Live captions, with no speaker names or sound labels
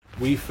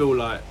We feel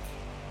like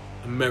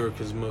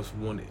America's most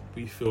wanted.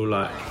 We feel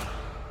like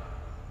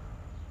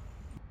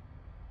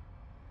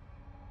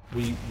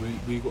we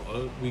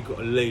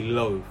gotta lay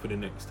low for the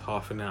next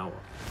half an hour.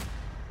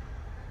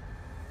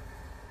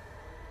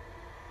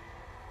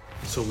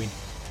 So we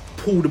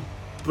pull the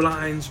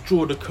blinds,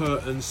 draw the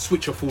curtains,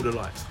 switch off all the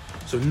lights,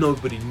 so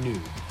nobody knew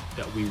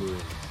that we were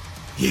in.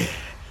 Yeah,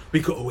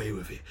 we got away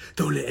with it.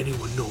 Don't let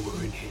anyone know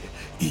we're in here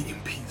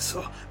eating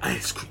pizza,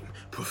 ice cream,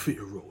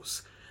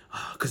 profiteroles.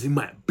 Cause they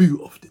might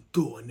boot off the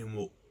door and then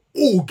we're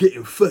all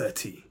getting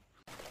 30.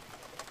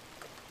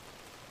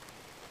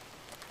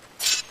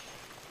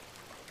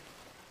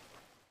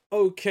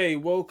 Okay,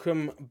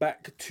 welcome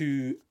back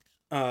to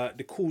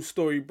the Cool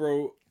Story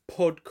Bro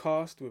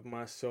podcast with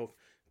myself,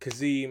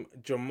 Kazeem,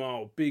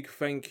 Jamal. Big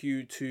thank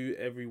you to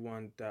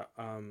everyone that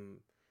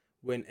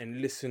went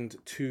and listened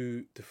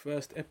to the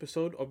first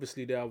episode.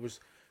 Obviously, there I was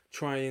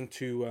trying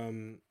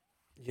to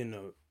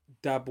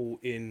dabble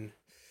in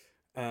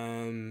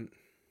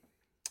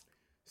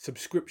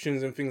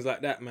subscriptions and things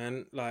like that,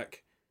 man.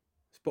 Like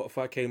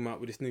Spotify came out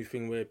with this new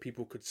thing where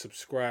people could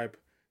subscribe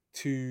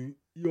to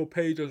your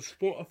page on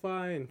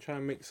Spotify and try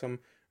and make some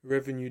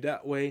revenue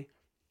that way.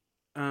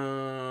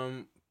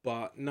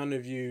 But none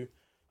of you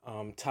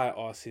tight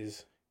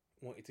asses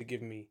wanted to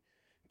give me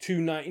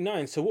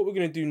 $2.99. So what we're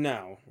gonna do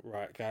now,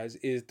 right, guys,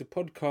 is the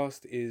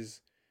podcast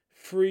is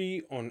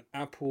free on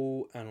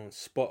Apple and on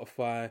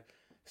Spotify.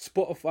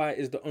 Spotify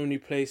is the only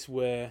place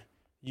where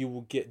you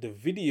will get the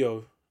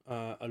video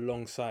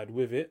alongside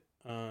with it.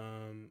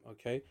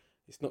 Okay,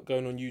 it's not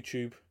going on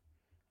YouTube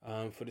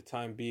for the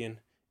time being.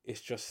 It's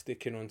just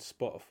sticking on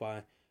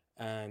Spotify,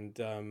 and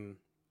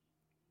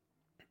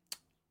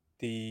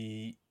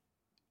the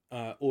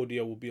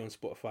audio will be on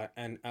Spotify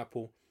and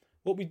Apple.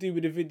 What we do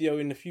with the video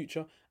in the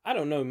future, I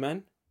don't know,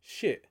 man.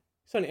 Shit,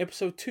 it's only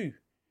episode 2.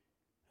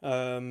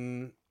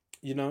 Loads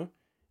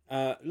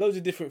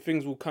of different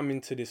things will come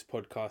into this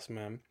podcast,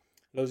 man.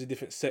 Loads of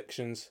different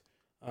sections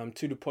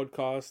to the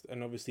podcast,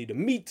 and obviously the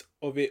meat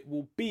of it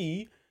will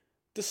be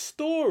the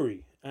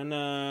story. And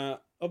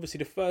obviously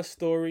the first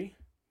story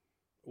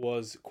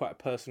was quite a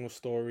personal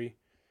story,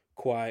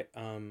 quite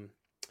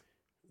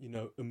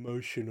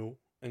emotional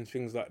and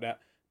things like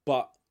that.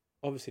 But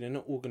obviously they're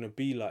not all gonna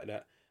be like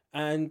that.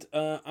 And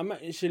I'm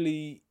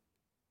actually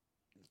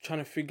trying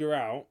to figure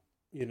out,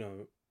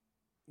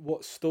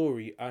 what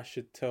story I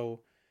should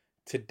tell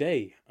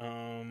today.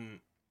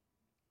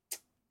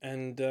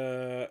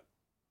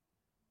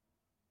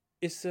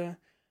 It's a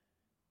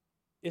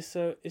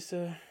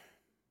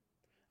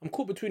I'm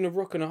caught between a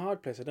rock and a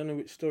hard place. I don't know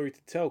which story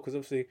to tell, because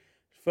obviously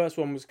first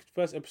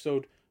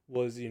episode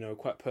was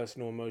quite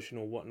personal,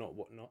 emotional, whatnot.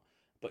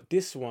 But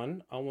this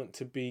one I want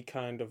to be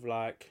kind of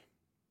like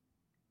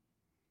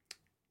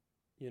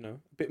a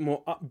bit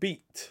more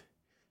upbeat,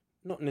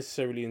 not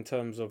necessarily in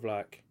terms of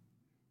like,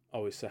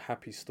 oh, it's a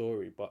happy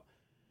story, but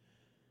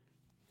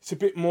it's a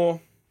bit more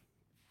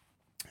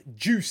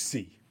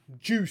juicy.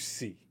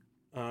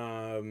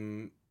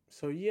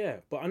 So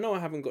yeah, but I know I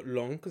haven't got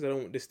long, because I don't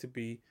want this to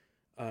be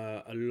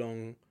a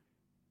long,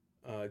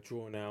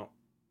 drawn out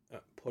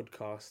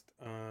podcast.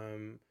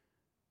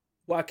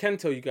 What I can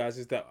tell you guys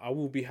is that I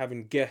will be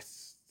having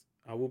guests.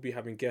 From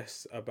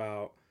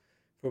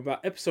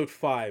about episode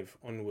 5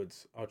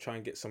 onwards. I'll try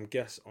and get some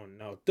guests on.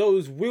 Now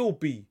those will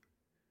be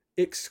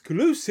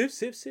exclusive.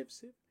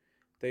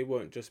 They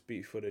won't just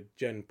be for the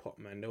Gen Pop,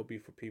 man. They'll be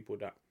for people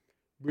that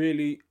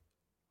really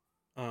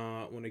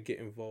want to get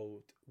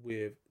involved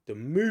with the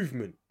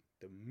movement.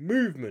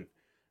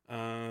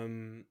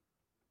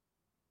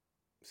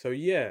 So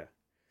yeah.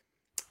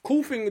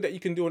 Cool thing that you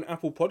can do on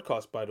Apple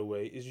Podcasts, by the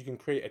way, is you can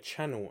create a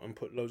channel and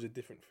put loads of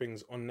different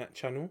things on that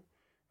channel.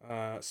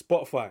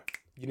 Spotify,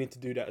 you need to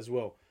do that as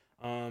well.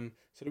 So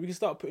that we can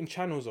start putting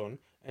channels on,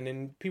 and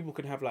then people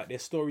can have like their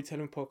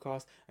storytelling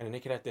podcast, and then they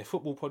can have their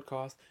football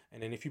podcast,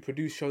 and then if you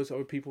produce shows for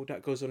other people,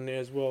 that goes on there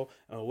as well.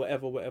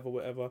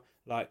 Whatever.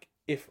 Like,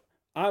 if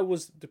I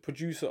was the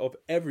producer of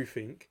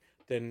everything,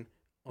 then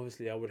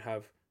obviously I would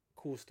have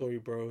Cool Story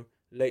Bro,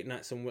 Late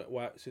Nights and Wet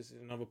Wipes, which is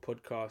another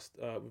podcast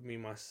with me,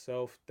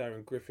 myself,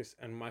 Darren Griffiths,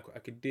 and Michael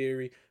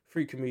Akadiri.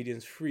 3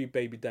 comedians, 3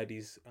 baby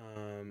daddies,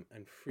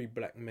 and 3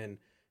 black men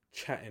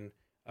chatting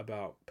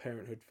about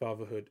parenthood,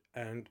 fatherhood,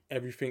 and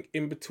everything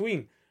in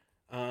between.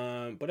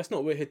 But that's not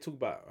what we're here to talk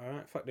about,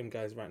 alright? Fuck them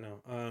guys right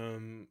now.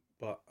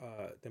 But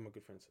they're my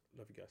good friends.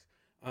 Love you guys.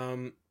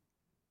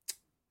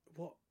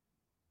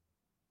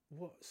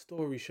 What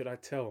story should I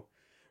tell?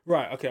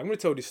 Right, okay, I'm going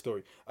to tell this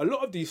story. A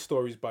lot of these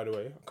stories, by the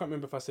way, I can't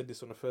remember if I said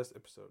this on the first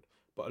episode,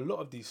 but a lot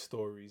of these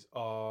stories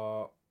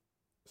are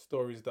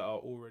stories that are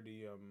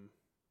already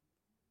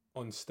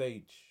on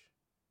stage.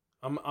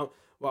 I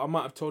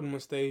might have told them on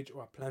stage,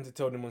 or I plan to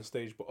tell them on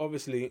stage, but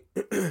obviously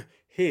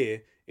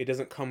here it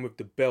doesn't come with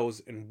the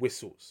bells and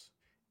whistles.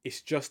 It's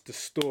just the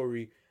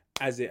story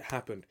as it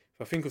happened.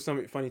 If I think of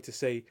something funny to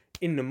say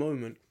in the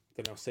moment,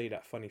 then I'll say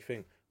that funny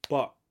thing.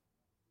 But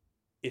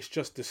it's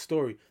just the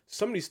story.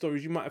 Some of these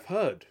stories you might have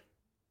heard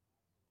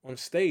on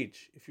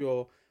stage. If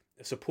you're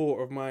a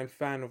supporter of mine,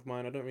 fan of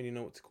mine, I don't really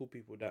know what to call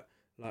people that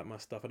like my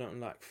stuff. I don't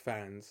like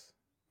fans.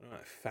 I don't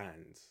like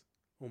fans.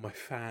 All my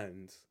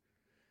fans,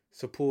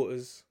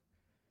 supporters.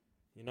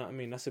 You know what I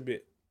mean?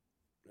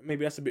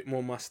 Maybe that's a bit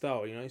more my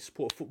style. You know, you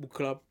support a football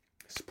club,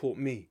 support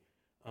me.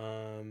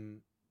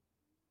 But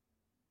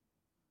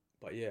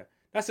yeah,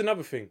 that's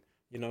another thing.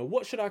 You know,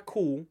 what should I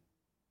call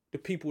the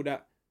people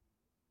that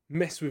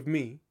mess with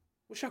me?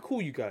 What should I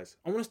call you guys?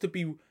 I want us to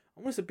be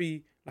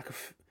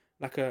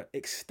like a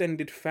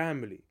extended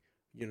family.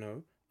 You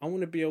know, I want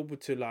to be able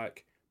to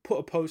like put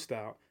a post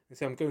out and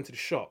say I'm going to the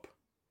shop,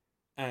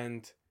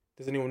 and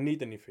does anyone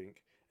need anything?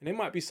 And there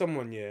might be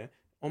someone, yeah,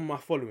 on my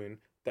following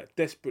that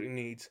desperately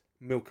needs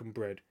milk and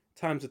bread.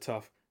 Times are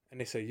tough, and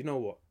they say, you know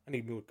what? I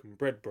need milk and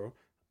bread, bro.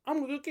 I'm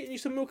gonna go get you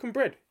some milk and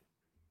bread,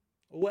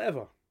 or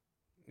whatever.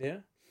 Yeah.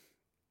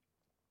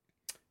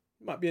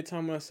 Might be a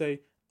time when I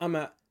say I'm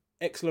at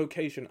X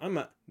location. I'm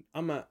at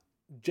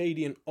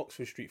JD and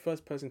Oxford Street.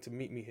 First person to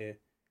meet me here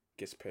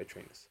gets a pair of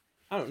trainers.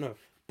 I don't know,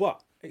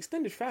 but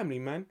extended family,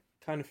 man,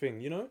 kind of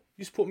thing. You know,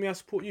 you support me, I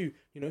support you.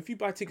 You know, if you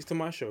buy tickets to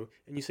my show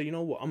and you say, you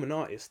know what, I'm an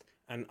artist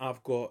and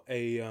I've got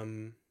a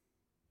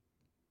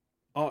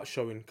art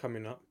showing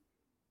coming up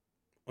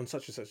on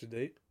such and such a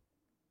date,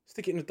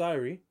 stick it in the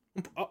diary.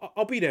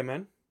 I'll be there,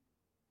 man.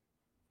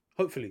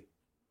 Hopefully.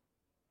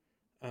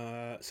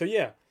 So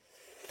yeah,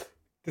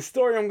 the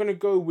story I'm gonna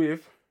go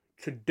with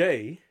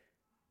today,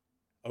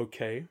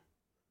 okay,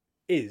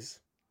 is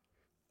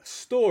a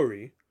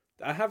story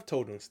that I have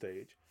told on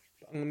stage,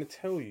 but I'm gonna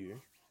tell you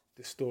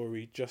the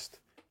story just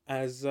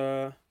as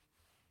it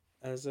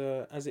is.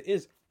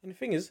 And the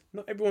thing is,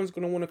 not everyone's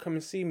gonna want to come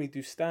and see me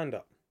do stand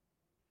up,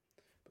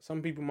 but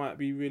some people might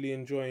be really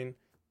enjoying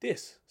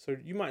this. So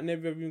you might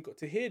never have even got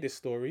to hear this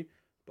story,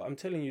 but I'm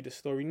telling you the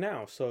story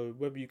now. So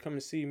whether you come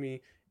and see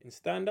me in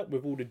stand up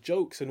with all the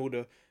jokes and all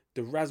the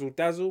razzle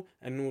dazzle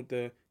and all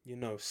the, you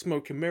know,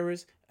 smoke and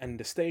mirrors and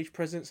the stage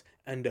presence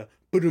and the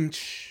boom,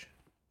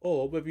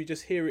 or whether you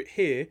just hear it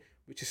here,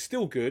 which is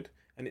still good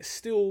and it's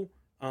still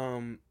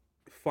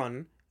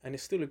fun and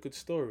it's still a good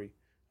story.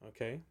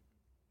 Okay.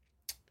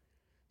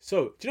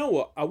 So do you know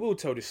what? I will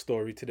tell this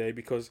story today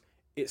because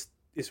it's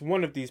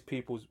one of these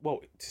people's.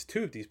 Well, it's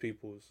two of these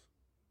people's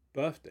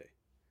birthday.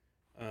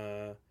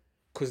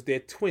 Because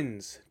they're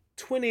twins.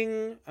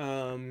 Twinning.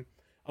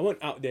 I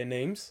won't out their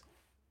names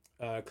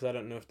because I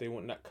don't know if they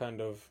want that kind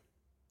of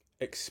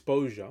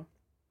exposure.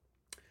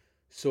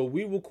 So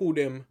we will call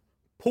them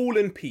Paul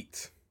and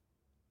Pete.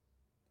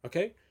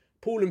 Okay?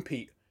 Paul and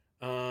Pete.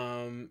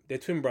 They're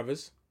twin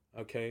brothers.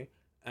 Okay?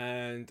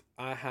 And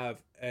I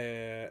have,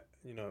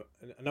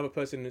 another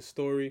person in the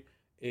story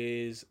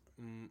is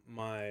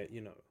my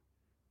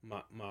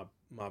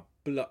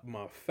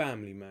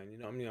family, man. You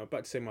know what I mean? I'm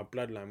about to say my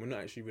bloodline. We're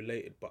not actually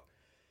related, but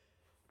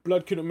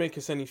blood couldn't make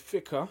us any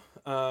thicker.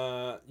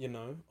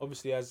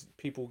 Obviously as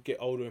people get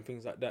older and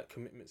things like that,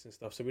 commitments and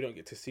stuff, so we don't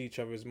get to see each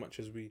other as much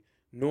as we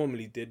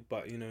normally did.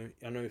 But, you know,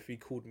 I know if he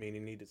called me and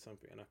he needed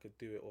something and I could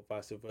do it, or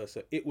vice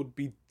versa, it would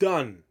be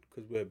done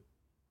because we're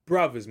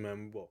brothers,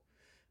 man. Well,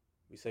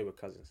 we say we're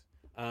cousins.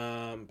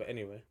 But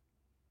anyway,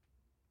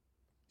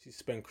 she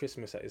spend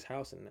Christmas at his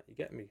house and that. You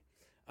get me?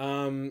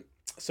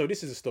 So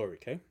this is a story,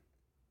 okay?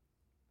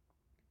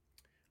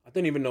 I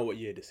don't even know what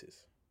year this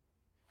is,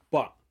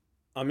 but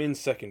I'm in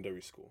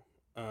secondary school.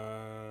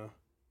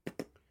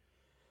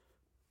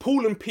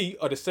 Paul and Pete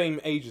are the same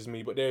age as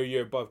me, but they're a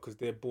year above because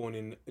they're born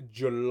in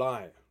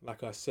July.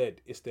 Like I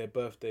said, it's their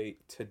birthday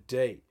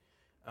today.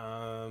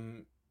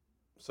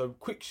 So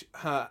quick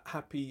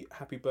happy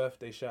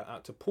birthday shout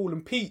out to Paul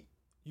and Pete.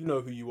 You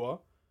know who you are.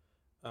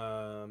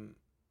 So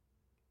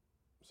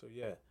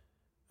yeah.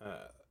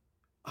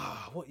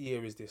 What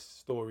year is this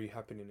story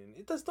happening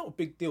in? That's not a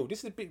big deal. This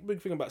is a big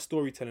thing about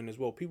storytelling as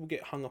well. People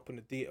get hung up on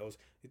the details.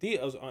 The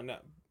details aren't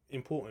that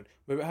important.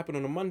 Whether it happened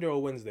on a Monday or a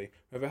Wednesday,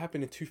 whether it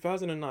happened in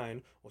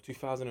 2009 or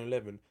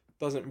 2011,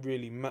 doesn't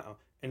really matter.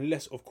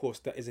 Unless, of course,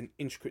 that is an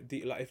intricate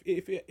detail. Like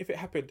if it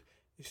happened,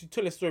 if you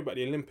tell a story about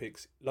the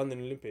Olympics, London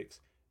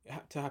Olympics, it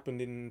had to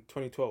happen in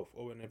 2012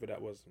 or whenever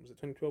that was. Was it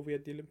 2012 we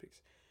had the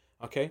Olympics?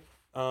 Okay.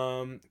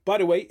 By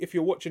the way, if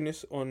you're watching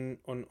this on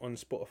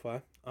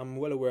Spotify, I'm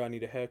well aware I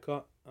need a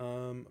haircut.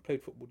 I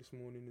played football this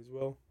morning as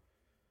well,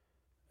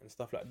 and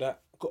stuff like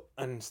that.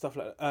 And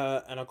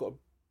I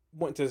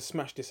wanted to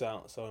smash this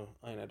out, so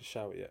I ain't had a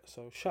shower yet.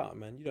 So shut up,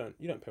 man.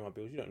 You don't pay my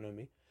bills. You don't know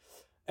me.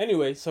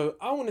 Anyway, so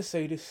I want to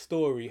say this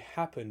story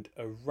happened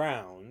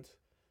around.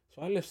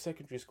 So I left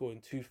secondary school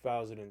in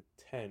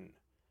 2010.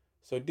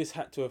 So this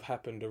had to have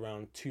happened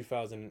around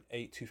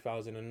 2008,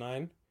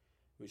 2009,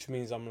 which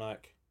means I'm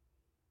like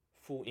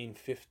 14,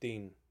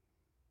 15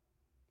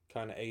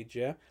 kind of age,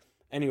 yeah?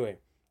 Anyway,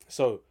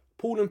 so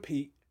Paul and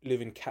Pete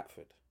live in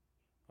Catford,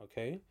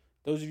 okay?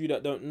 Those of you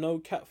that don't know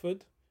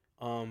Catford,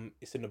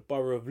 it's in the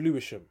borough of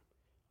Lewisham,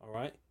 all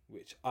right?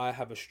 Which I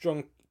have a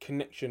strong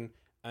connection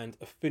and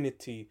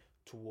affinity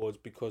towards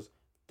because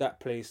that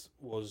place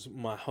was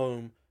my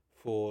home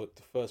for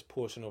the first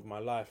portion of my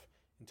life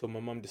until my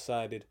mum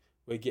decided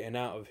we're getting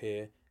out of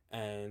here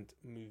and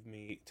moved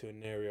me to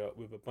an area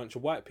with a bunch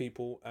of white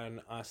people,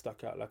 and I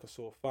stuck out like a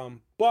sore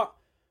thumb. But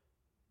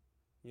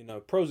You know,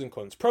 pros and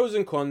cons, pros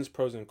and cons,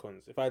 pros and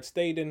cons. If I had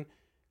stayed in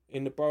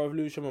the Borough of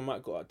Lewisham, I might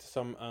have got up to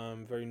some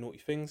very naughty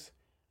things.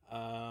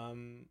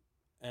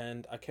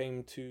 And I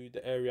came to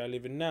the area I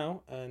live in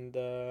now, and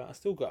I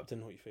still got up to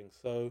naughty things.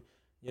 So,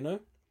 you know,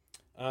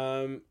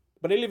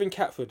 but they live in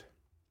Catford,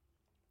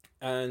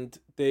 and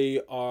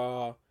they're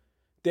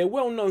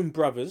well-known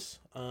brothers.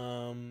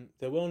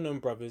 They're well-known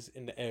brothers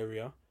in the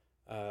area.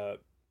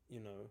 You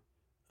know,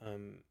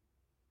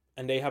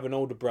 and they have an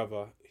older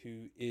brother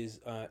who is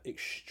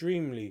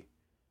extremely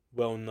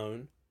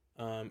well-known.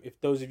 If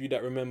those of you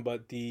that remember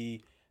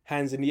the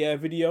Hands in the Air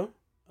video,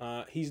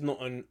 he's not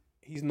on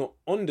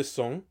the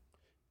song,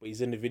 but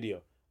he's in the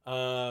video.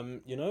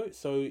 You know,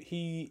 so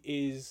he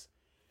is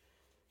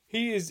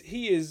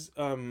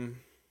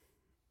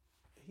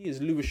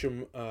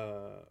Lewisham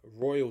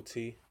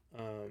royalty.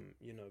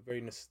 You know,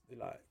 very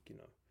like, you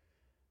know.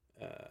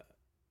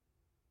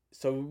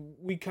 So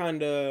we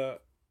kind of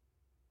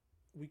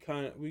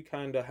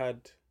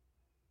had,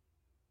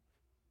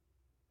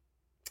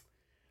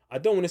 I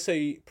don't want to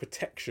say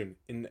protection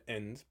in the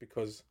end,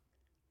 because,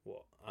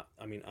 well,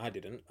 I mean, I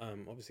didn't.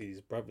 Obviously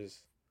his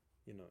brothers,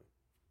 you know.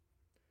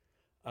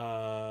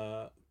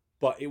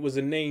 But it was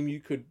a name you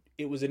could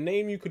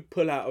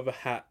pull out of a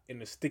hat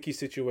in a sticky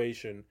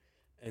situation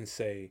and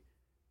say,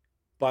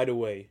 by the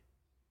way,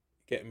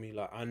 get me,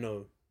 like, I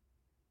know,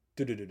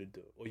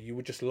 or you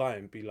would just lie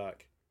and be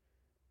like,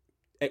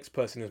 X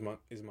person is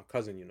my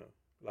cousin, you know.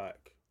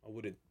 Like, I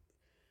wouldn't.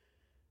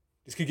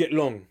 This could get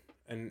long,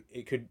 and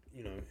it could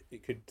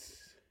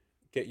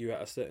get you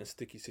out of certain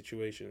sticky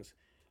situations.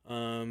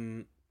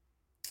 So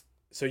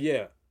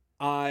yeah,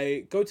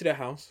 I go to their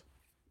house,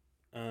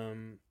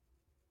 on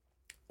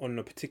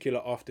a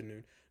particular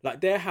afternoon.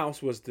 Like, their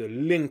house was the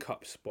link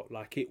up spot.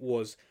 Like, it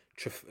was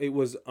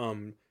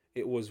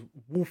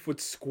Wolford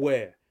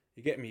Square.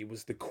 You get me? It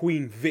was the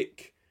Queen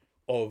Vic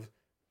of,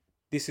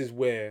 this is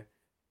where,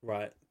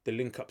 right, the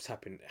link ups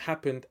happened. It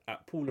happened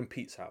at Paul and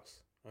Pete's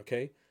house.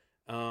 Okay.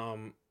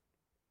 And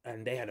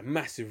they had a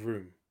massive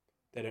room.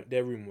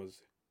 Their room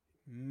was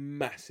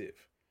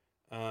massive.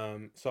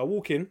 So I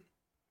walk in,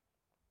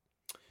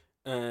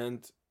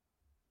 and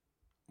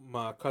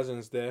my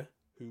cousin's there,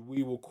 who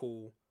we will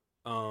call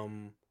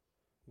him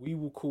we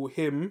will call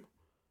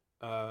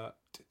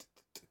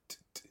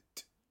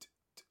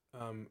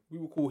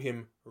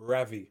him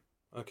Ravi.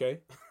 Okay.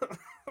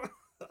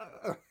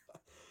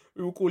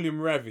 We will call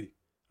him Ravi.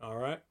 All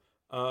right.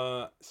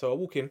 So I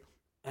walk in,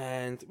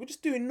 and we're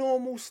just doing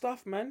normal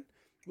stuff, man.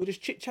 We're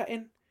just chit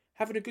chatting,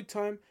 having a good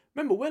time.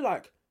 Remember, we're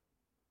like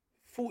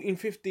 14,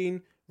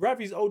 15.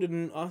 Ravi's older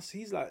than us.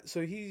 He's like,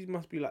 so he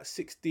must be like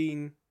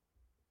 16,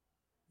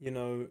 you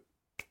know,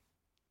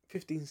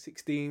 15,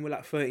 16. We're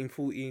like 13,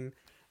 14.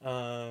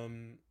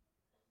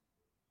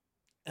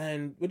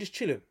 And we're just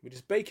chilling. We're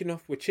just baking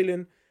off. We're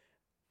chilling.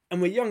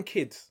 And we're young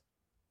kids,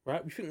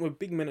 right? We think we're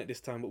big men at this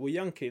time, but we're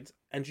young kids.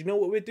 And you know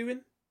what we're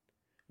doing?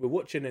 We're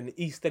watching an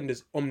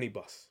EastEnders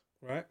omnibus,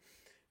 right?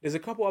 There's a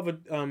couple other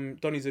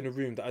Donnies in the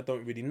room that I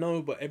don't really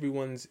know, but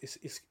everyone's,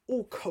 it's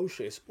all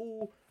kosher. It's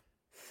all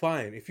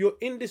fine. If you're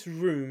in this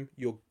room,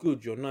 you're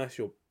good, you're nice,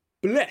 you're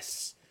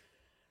blessed.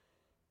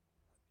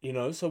 You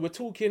know, so we're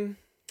talking,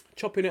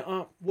 chopping it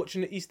up,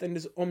 watching the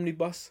EastEnders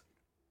omnibus,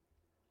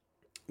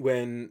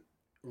 when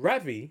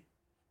Ravi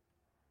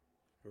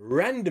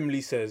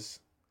randomly says,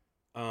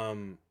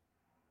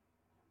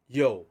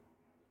 yo,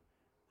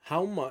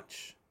 how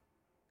much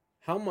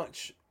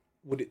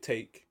would it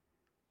take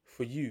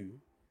for you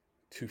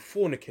to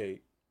fornicate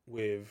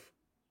with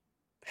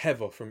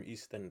Heather from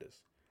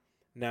EastEnders?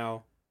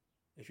 Now,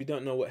 if you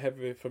don't know what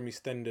Heather from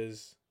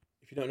EastEnders,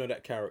 if you don't know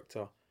that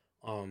character,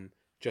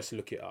 just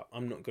look it up.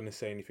 I'm not gonna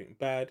say anything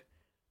bad.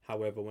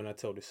 However, when I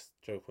tell this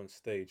joke on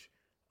stage,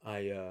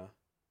 I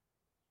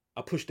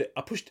pushed the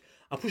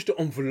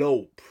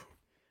envelope.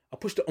 I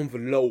pushed the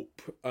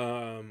envelope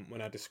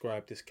when I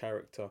described this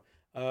character.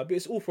 But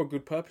it's all for a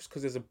good purpose,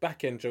 because there's a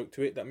back end joke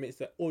to it that makes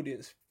the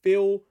audience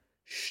feel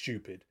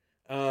stupid.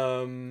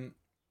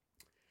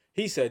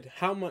 He said,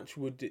 how much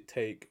would it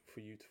take for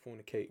you to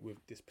fornicate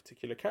with this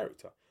particular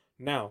character?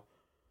 Now,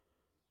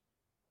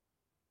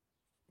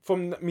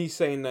 from me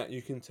saying that,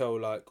 you can tell,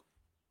 like,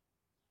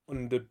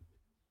 on the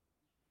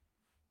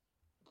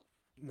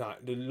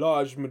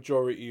large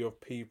majority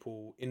of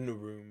people in the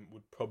room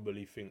would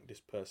probably think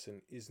this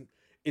person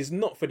is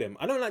not for them.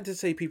 I don't like to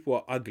say people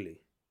are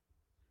ugly,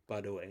 by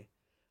the way.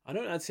 I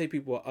don't like to say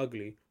people are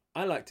ugly.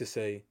 I like to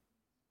say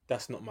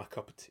that's not my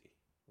cup of tea,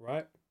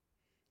 right?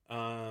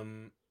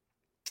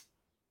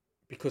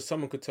 Because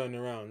someone could turn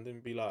around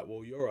and be like,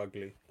 well, you're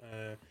ugly.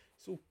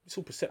 It's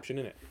all perception,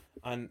 innit?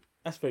 And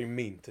that's very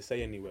mean to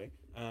say anyway.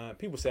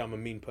 People say I'm a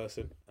mean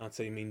person. I'd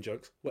say mean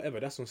jokes.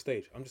 Whatever, that's on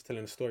stage. I'm just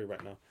telling a story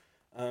right now.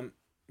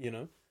 You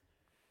know?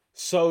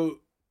 So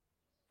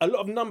a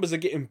lot of numbers are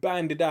getting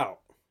banded out.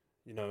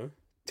 You know?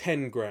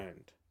 10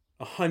 grand,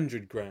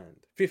 100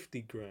 grand,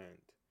 50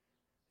 grand,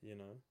 you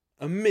know?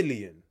 1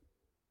 million.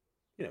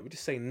 You know, we're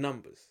just saying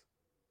numbers.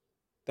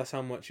 That's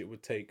how much it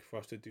would take for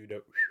us to do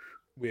that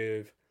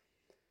with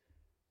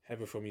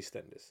Heather from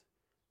EastEnders.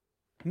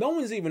 No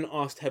one's even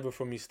asked Heather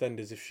from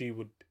EastEnders if she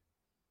would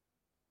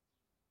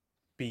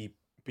be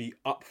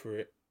up for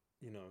it.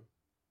 You know,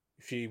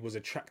 if she was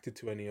attracted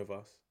to any of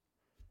us.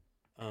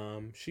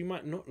 She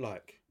might not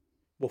like.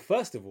 Well,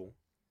 first of all,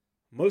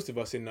 most of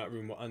us in that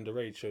room were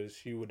underage, so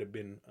she would have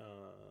been.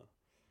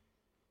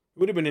 It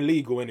would have been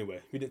illegal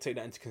anyway. We didn't take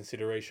that into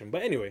consideration.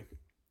 But anyway,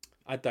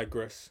 I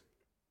digress.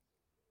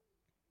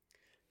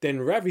 Then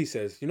Ravi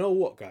says, "You know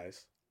what,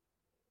 guys?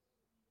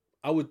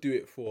 I would do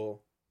it for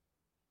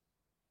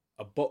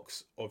a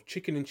box of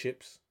chicken and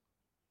chips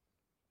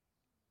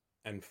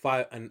and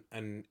five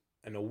and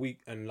a week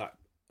and like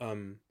a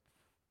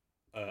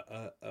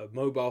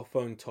mobile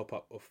phone top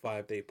up of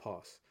 5 day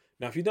pass."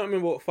 Now, if you don't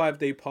remember what 5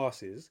 day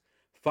pass is,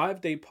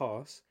 5 day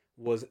pass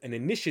was an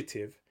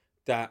initiative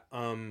that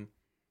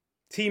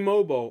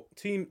T-Mobile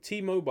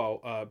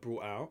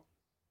brought out,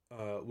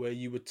 where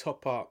you would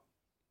top up.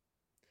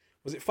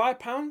 Was it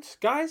 £5,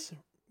 guys?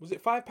 Was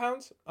it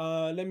 £5?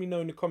 Let me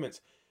know in the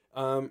comments.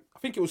 I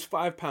think it was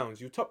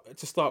 £5. You top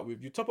to start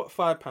with. You top up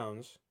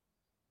 £5,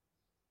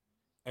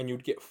 and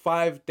you'd get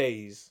 5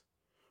 days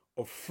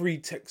of free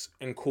texts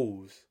and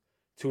calls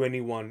to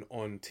anyone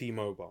on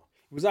T-Mobile.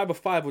 It was either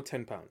 £5 or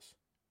 £10.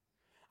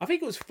 I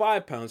think it was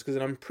 £5 because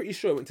I'm pretty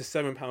sure it went to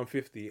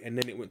 £7.50 and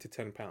then it went to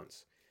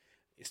 £10.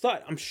 It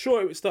started. I'm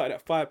sure it started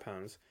at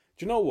 £5.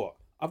 Do you know what?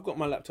 I've got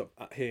my laptop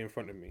here in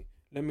front of me.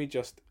 Let me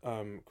just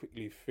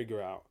quickly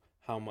figure out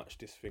how much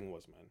this thing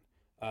was, man.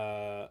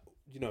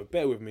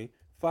 Bear with me.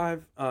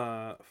 5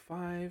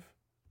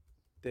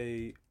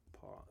 day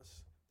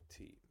pass.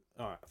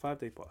 All right, 5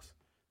 day pass.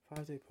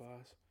 5 day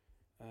pass.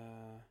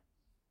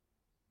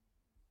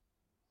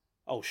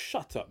 Oh,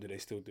 shut up! Do they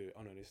still do it?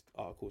 Oh no, this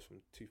article's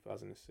from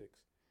 2006.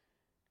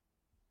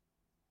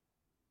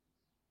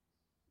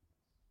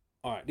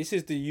 All right, this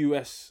is the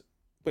US,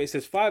 but it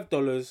says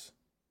 $5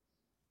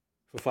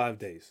 for 5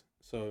 days.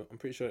 So I'm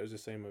pretty sure it was the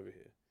same over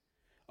here.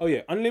 Oh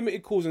yeah,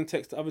 unlimited calls and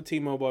texts to other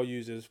T-Mobile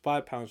users,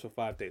 £5 for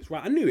 5 days.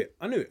 Right, I knew it.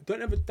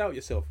 Don't ever doubt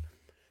yourself.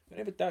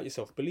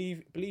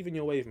 Believe in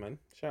your wave, man.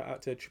 Shout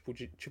out to Triple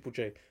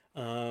J.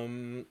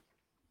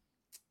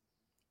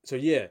 So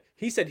yeah,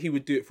 he said he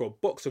would do it for a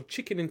box of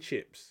chicken and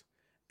chips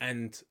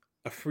and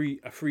a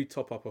free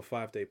top up of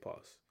 5 day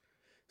pass.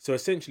 So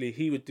essentially,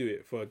 he would do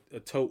it for a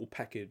total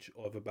package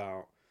of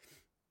about,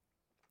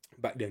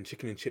 back then,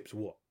 chicken and chips.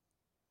 What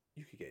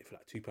you could get it for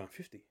like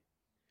 £2.50.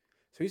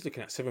 So he's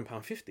looking at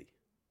 £7.50.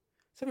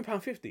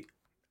 £7.50.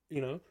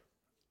 You know,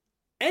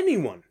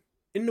 anyone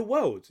in the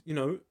world,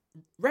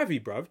 Ravi,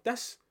 bruv,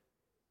 that's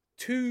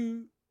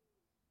too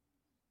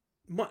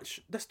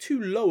much. That's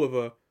too low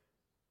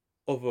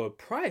of a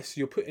price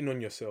you're putting on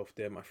yourself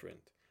there, my friend.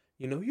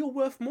 You're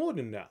worth more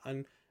than that,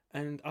 and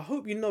I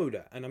hope you know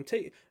that. And I'm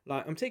taking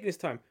this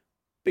time.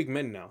 Big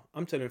men now.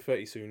 I'm turning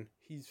 30 soon.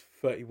 He's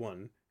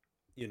 31.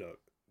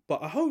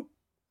 But I hope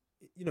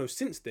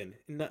since then,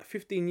 in that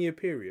 16-year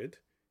period,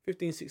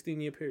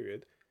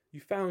 you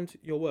found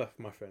your worth,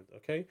 my friend.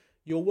 Okay,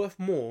 you're worth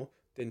more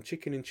than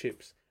chicken and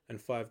chips and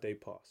 5 day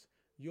pass.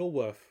 You're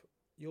worth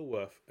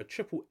a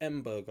triple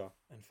M burger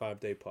and 5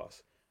 day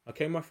pass.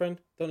 Okay, my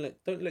friend, don't let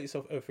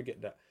yourself ever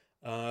forget that.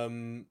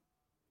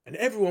 And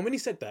everyone, when he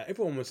said that,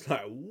 everyone was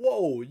like,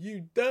 "Whoa,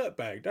 you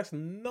dirtbag! That's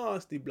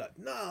nasty, blood.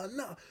 Nah,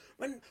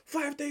 man.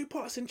 5 day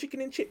pass and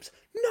chicken and chips.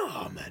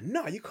 Nah, man.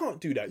 Nah, you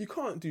can't do that.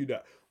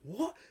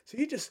 What? So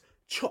you just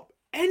chop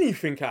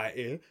anything out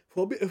here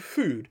for a bit of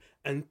food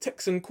and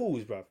text and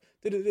calls, bruv.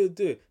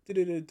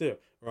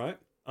 Right?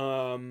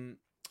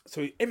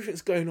 So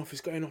everything's going off.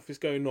 It's going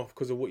off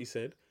because of what he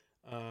said.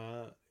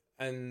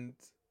 And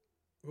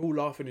we're all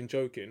laughing and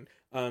joking.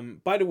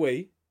 By the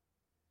way,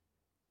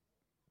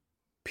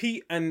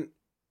 Pete and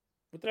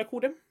what did I call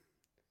them?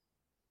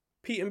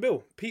 Pete and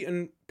Bill. Pete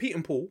and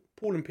Paul.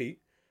 Paul and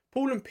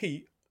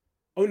Pete.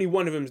 Only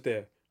one of them's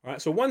there. All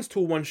right. So one's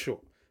tall, one's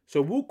short.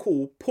 So we'll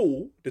call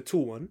Paul the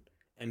tall one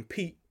and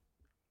Pete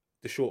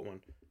the short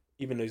one,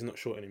 even though he's not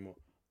short anymore.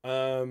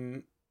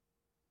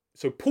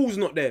 So Paul's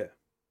not there.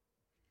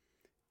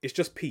 It's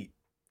just Pete.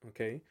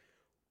 Okay.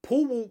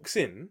 Paul walks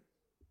in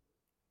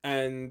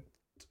and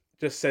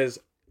just says,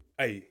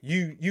 "Hey,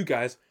 you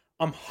guys,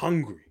 I'm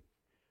hungry."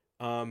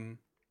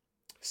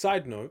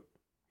 Side note,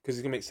 because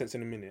it's gonna make sense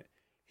in a minute,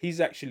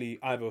 he's actually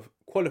either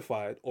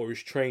qualified or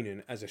is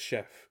training as a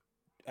chef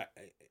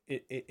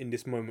in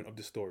this moment of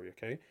the story.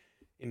 Okay,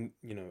 in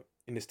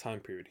this time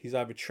period, he's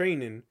either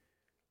training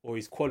or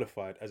he's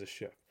qualified as a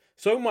chef.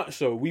 So much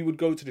so, we would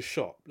go to the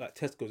shop like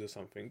Tesco's or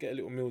something, get a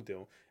little meal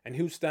deal, and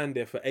he'll stand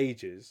there for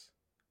ages,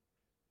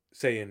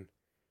 saying,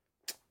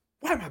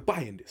 "Why am I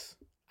buying this?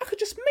 I could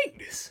just make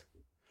this.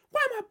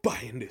 Why am I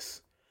buying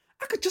this?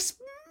 I could just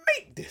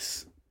make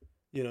this."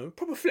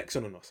 Proper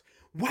flexing on us.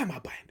 Why am I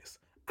buying this?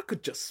 I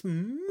could just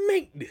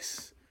make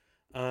this.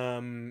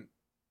 So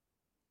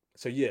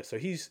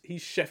he's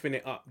chefing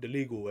it up the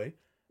legal way,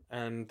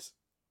 and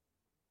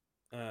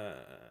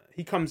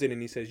he comes in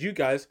and he says, "You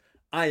guys,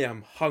 I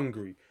am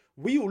hungry."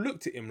 We all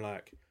looked at him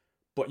like,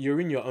 "But you're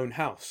in your own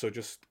house, so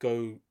just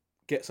go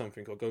get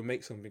something or go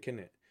make something in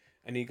it."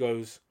 And he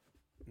goes,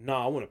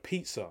 "Nah, I want a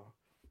pizza."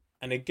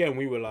 And again,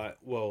 we were like,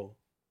 well,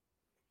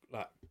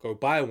 like, go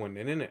buy one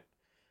then, innit?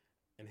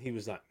 And he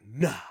was like,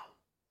 nah,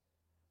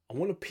 I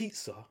want a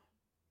pizza,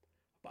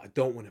 but I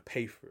don't want to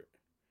pay for it.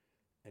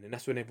 And then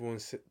that's when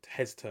everyone's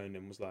heads turned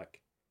and was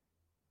like,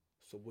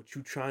 so what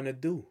you trying to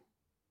do?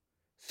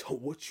 So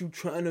what you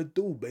trying to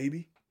do,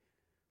 baby?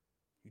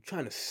 You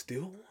trying to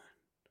steal one?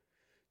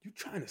 You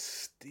trying to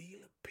steal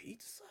a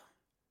pizza?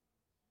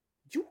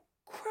 You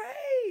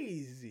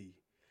crazy.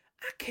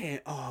 I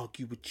can't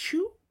argue with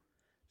you.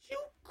 You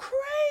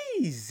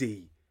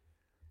crazy.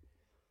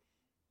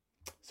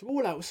 So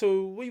we're like,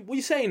 so what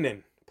you saying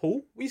then,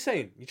 Paul? What you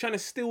saying? You trying to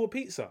steal a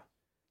pizza?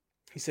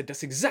 He said,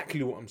 that's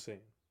exactly what I'm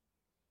saying.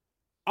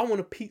 I want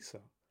a pizza,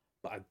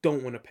 but I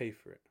don't want to pay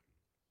for it.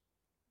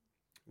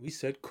 We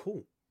said,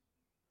 cool.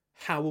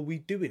 How are we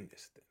doing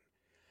this then?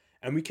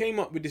 And we came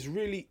up with this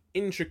really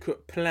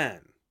intricate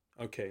plan,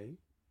 okay?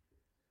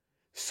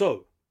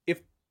 So,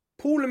 if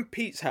Paul and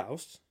Pete's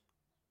house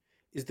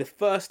is the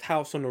first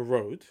house on the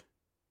road,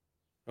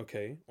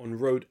 okay, on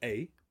road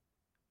A,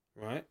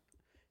 right?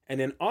 And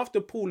then after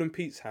Paul and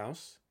Pete's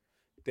house,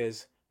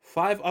 there's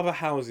 5 other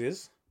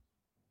houses,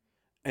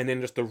 and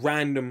then just a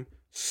random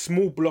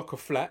small block of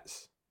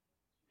flats.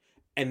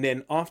 And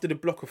then after the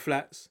block of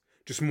flats,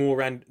 just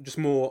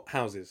more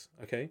houses,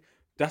 okay?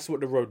 That's what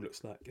the road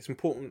looks like. It's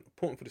important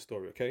for the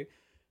story, okay?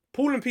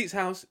 Paul and Pete's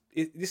house,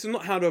 this is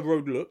not how the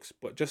road looks,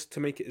 but just to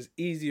make it as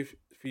easy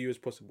for you as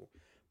possible.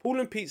 Paul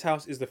and Pete's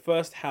house is the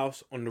first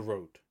house on the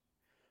road.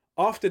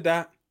 After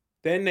that,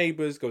 their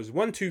neighbours goes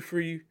 1, 2,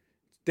 3.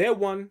 Their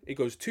one, it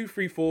goes 2,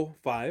 3, 4,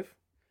 5.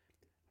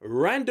 A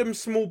random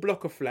small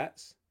block of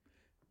flats,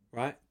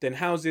 right? Then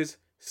houses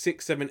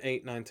 6, 7,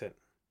 8, 9, 10.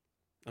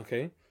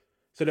 Okay?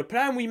 So the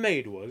plan we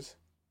made was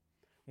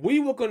we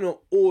were going to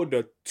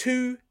order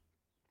 2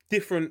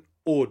 different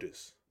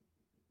orders.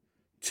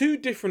 2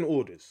 different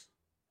orders.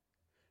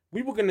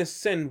 We were going to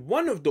send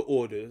one of the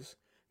orders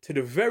to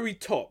the very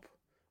top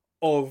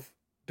of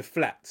the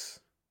flats.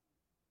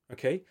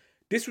 Okay?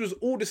 This was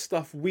all the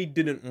stuff we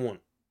didn't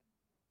want.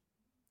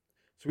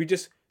 So we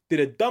just did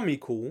a dummy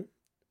call.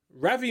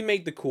 Ravi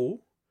made the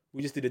call.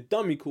 We just did a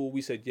dummy call.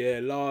 We said, yeah,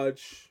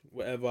 large,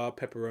 whatever,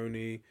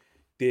 pepperoni,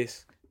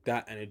 this,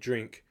 that, and a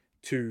drink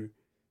to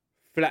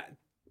flat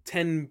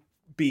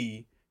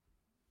 10B,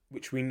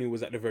 which we knew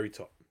was at the very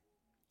top.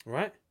 All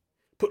right?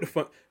 Put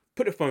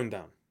the phone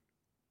down.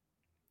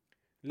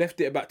 Left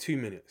it about 2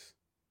 minutes.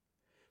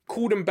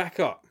 Called them back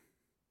up.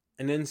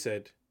 And then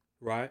said,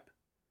 right,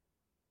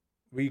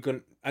 we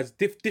gonna, as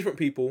different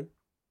people.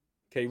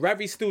 Okay,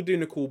 Ravi's still doing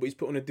the call, but he's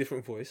put on a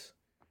different voice.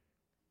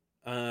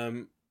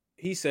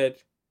 He said,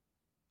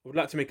 I would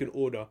like to make an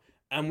order.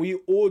 And we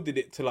ordered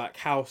it to like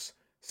house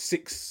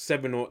 6,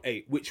 7, or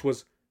 8, which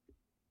was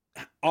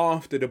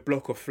after the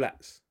block of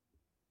flats.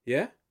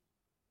 Yeah?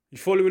 You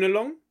following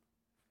along?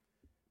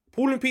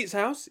 Paul and Pete's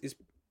house is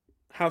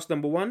house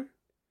number 1.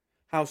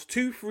 House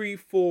 2, 3,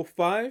 4,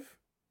 5.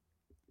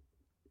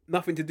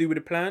 Nothing to do with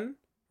the plan,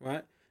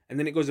 right? And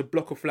then it goes a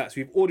block of flats.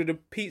 We've ordered a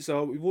pizza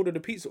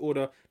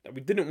order that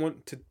we didn't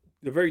want to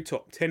the very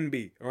top,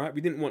 10B, all right? We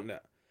didn't want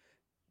that.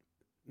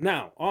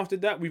 Now, after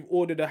that, we've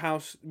ordered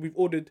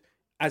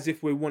as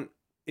if we want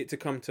it to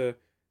come to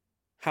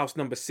house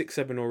number 6,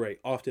 7, or 8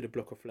 after the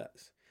block of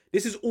flats.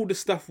 This is all the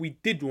stuff we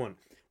did want.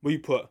 We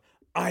put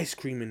ice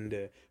cream in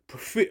there,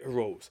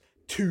 profiteroles,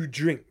 2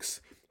 drinks,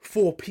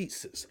 4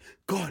 pizzas,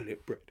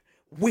 garlic bread,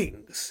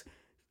 wings.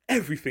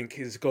 Everything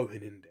is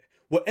going in there.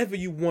 Whatever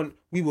you want,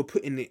 we were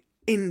putting it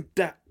in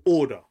that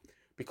order.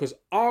 Because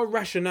our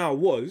rationale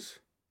was,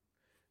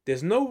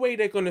 there's no way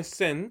they're going to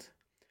send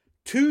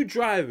 2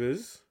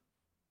 drivers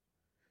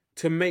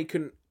to make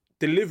a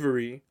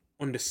delivery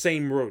on the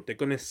same road. They're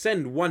going to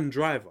send 1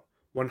 driver,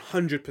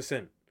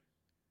 100%.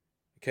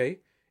 Okay?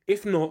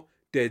 If not,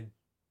 they're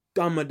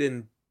dumber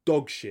than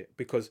dog shit.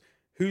 Because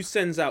who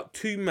sends out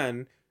 2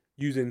 men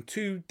using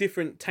 2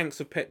 different tanks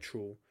of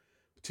petrol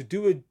to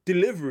do a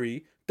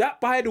delivery?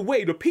 That, by the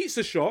way, the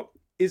pizza shop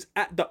is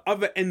at the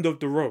other end of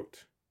the road.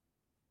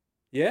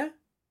 Yeah?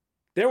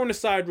 They're on the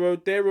side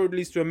road. Their road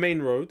leads to a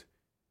main road.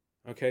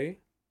 Okay?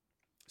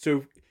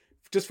 So,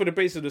 just for the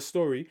base of the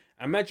story,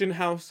 imagine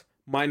house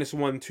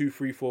 -1, 2,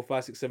 3, 4,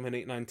 5, 6, 7,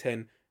 8, 9,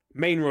 10.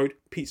 Main road,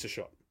 pizza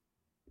shop.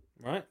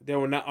 Right? They're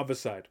on that other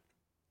side.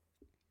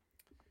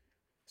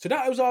 So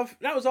that was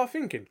our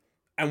thinking.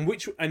 And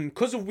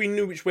because we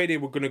knew which way they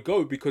were going to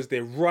go, because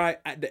they're right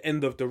at the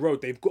end of the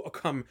road, they've got to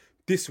come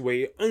this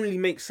way. It only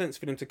makes sense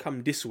for them to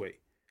come this way.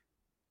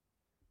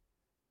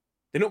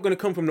 They're not going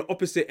to come from the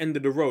opposite end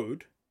of the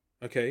road,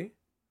 okay?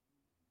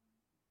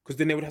 Because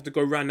then they would have to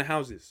go around the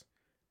houses.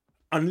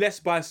 Unless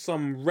by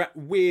some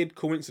weird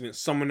coincidence,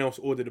 someone else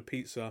ordered a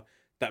pizza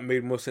that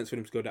made more sense for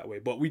them to go that way.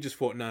 But we just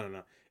thought,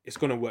 no. It's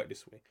going to work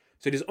this way.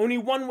 So there's only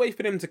one way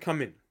for them to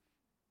come in.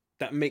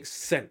 That makes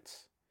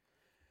sense.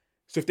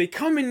 So if they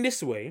come in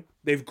this way,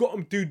 they've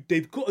got to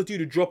do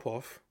the drop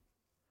off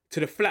to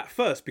the flat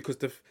first, because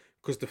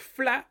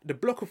the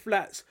block of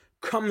flats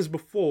comes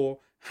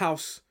before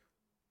house.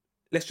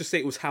 Let's just say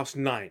it was house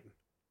 9.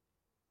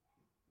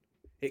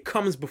 It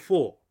comes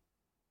before.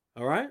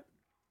 All right?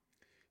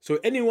 So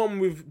anyone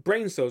with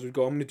brain cells would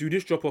go, I'm going to do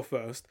this drop off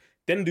first,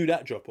 then do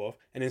that drop off,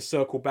 and then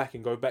circle back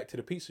and go back to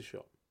the pizza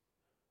shop.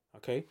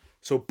 Okay?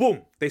 So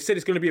boom, they said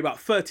it's going to be about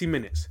 30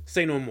 minutes.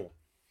 Say no more.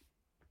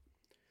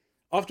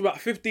 After about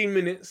 15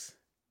 minutes,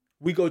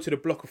 we go to the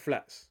block of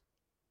flats.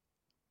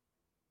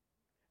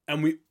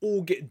 And we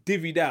all get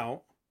divvied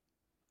out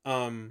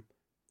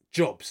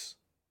jobs.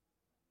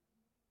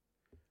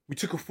 We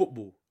took a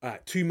football. All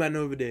right, 2 men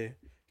over there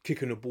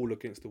kicking the ball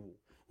against the wall.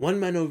 1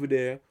 man over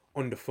there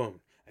on the phone.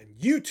 And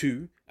you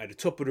 2 at the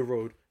top of the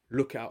road,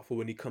 look out for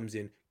when he comes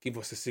in. Give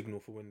us a signal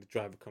for when the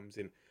driver comes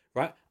in.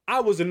 Right?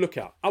 I was a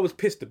lookout. I was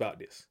pissed about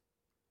this.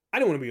 I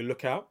didn't want to be a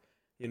lookout,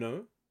 you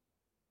know.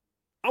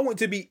 I wanted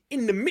to be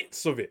in the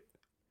midst of it.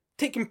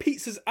 Taking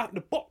pizzas out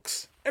the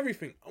box.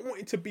 Everything. I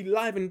wanted to be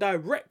live and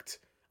direct.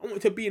 I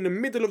wanted to be in the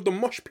middle of the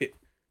mosh pit.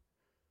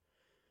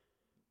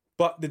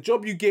 But the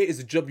job you get is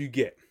the job you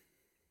get.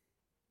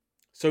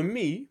 So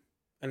me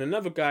and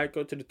another guy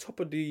go to the top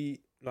of the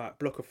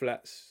block of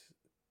flats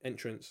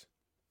entrance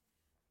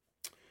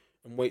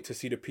and wait to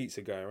see the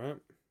pizza guy, right?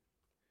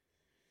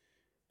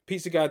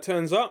 Pizza guy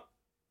turns up,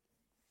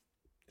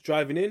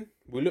 driving in.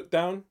 We look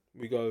down.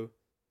 We go,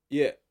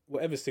 yeah,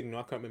 whatever signal.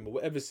 I can't remember.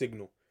 Whatever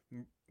signal.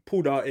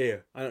 Pulled our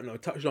ear. I don't know.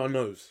 Touched our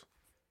nose.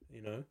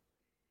 You know.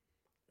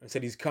 And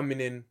said he's coming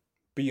in.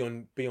 Be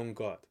on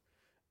guard.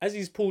 As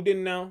he's pulled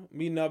in now,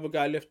 me and the other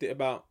guy left it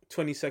about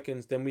 20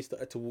 seconds. Then we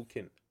started to walk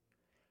in.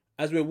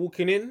 As we're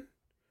walking in,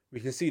 we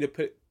can see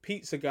the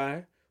pizza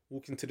guy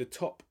walking to the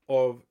top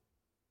of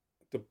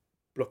the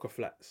block of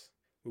flats.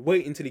 We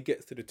wait until he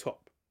gets to the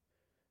top.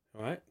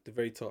 All right, the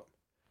very top.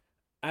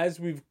 As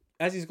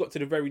he's got to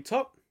the very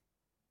top.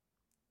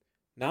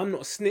 Now I'm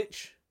not a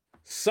snitch.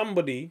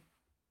 Somebody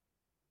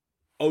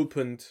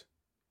opened.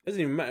 Doesn't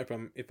even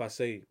matter if I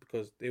say,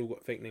 because they all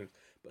got fake names.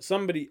 But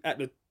somebody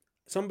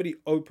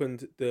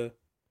opened the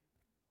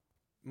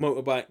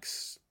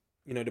motorbikes,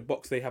 you know, the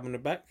box they have on the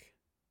back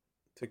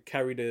to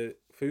carry the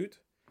food.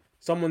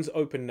 Someone's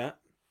opened that,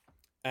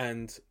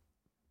 and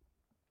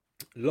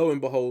lo and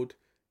behold,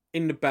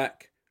 in the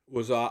back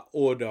was our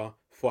order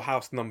for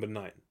house number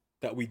 9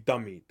 that we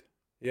dummied.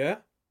 Yeah?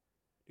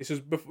 This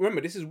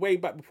is way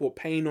back before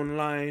paying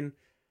online,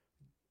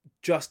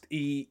 Just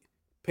Eat,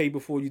 pay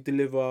before you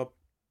deliver,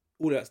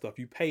 all that stuff.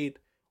 You paid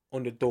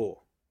on the door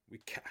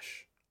with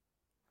cash.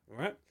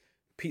 Alright?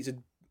 Pizza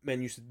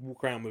men used to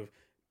walk around with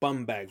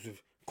bum bags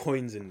with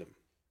coins in them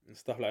and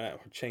stuff like that,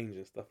 or change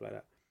and stuff like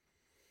that.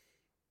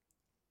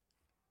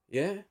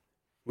 Yeah?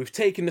 We've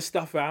taken the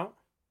stuff out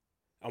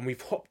and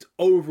we've hopped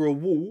over a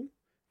wall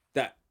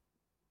that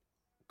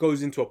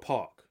goes into a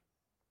park.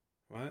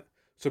 Right?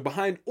 So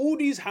behind all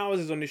these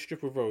houses on this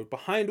strip of road,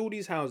 behind all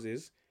these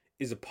houses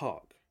is a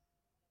park.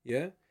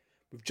 Yeah?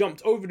 We've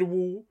jumped over the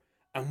wall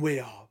and we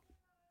are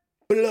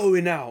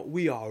blowing out.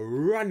 We are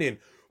running.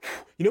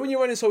 You know when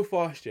you're running so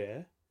fast,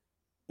 yeah?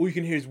 All you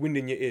can hear is wind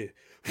in your ear.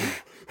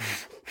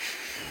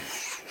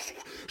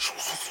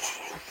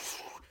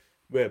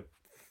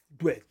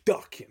 We're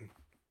ducking.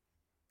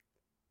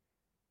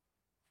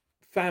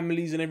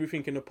 Families and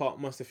everything in the park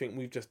must have think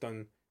we've just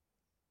done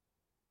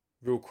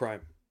real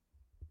crime.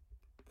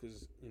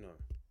 Because, you know,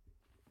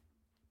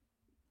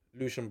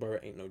 Lucian Borough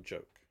ain't no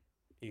joke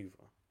either.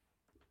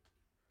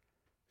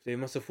 So they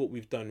must have thought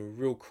we've done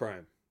real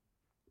crime.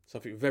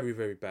 Something very,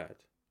 very bad.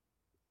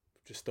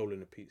 We've just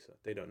stolen a pizza.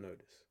 They don't know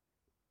this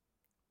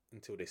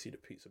until they see the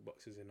pizza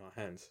boxes in our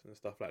hands and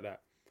stuff like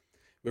that.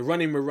 We're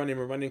running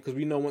because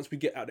we know once we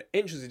get out the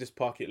entrance of this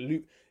park,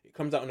 it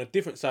comes out on a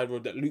different side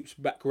road that loops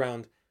back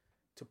round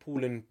to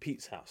Paul and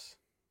Pete's house.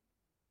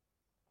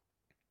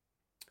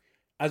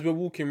 As we're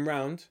walking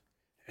round,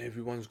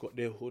 everyone's got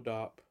their hood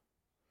up.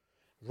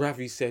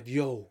 Ravi said,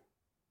 yo,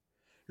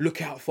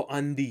 look out for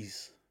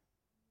undies.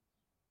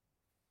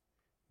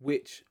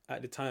 Which,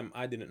 at the time,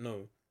 I didn't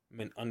know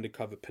meant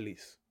undercover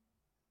police.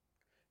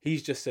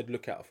 He's just said,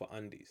 look out for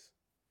undies.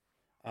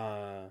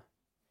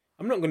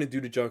 I'm not going to do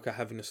the joke I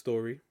have in the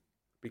story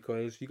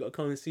because you got to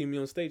come and see me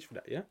on stage for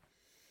that, yeah?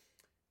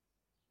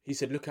 He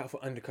said, look out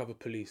for undercover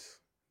police.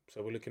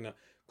 So we're looking at...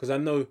 Because I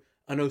know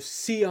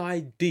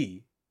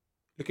CID,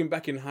 looking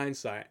back in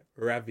hindsight,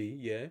 Ravi,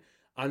 yeah?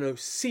 I know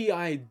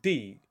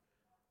CID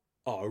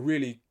are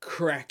really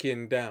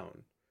cracking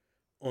down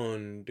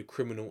on the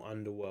criminal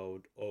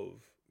underworld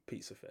of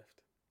pizza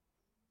theft.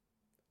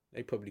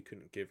 They probably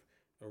couldn't give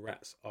a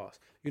rat's ass.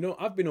 You know,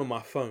 I've been on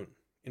my phone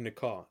in the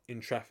car, in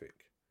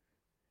traffic,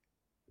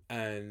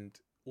 and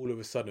all of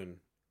a sudden,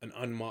 an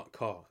unmarked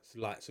car's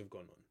lights have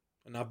gone on,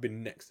 and I've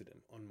been next to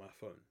them on my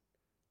phone.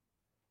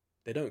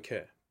 They don't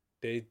care.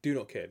 They do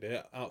not care.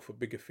 They're out for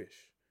bigger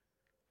fish.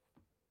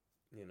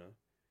 You know?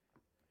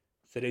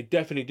 So they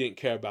definitely didn't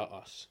care about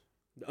us.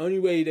 The only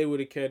way they would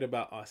have cared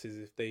about us is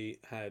if they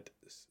had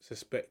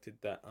suspected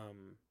that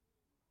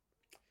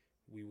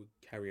we were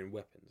carrying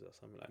weapons or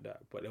something like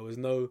that. But there was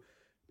no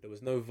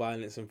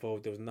violence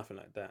involved. There was nothing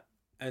like that.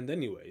 And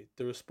anyway,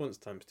 the response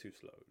time's too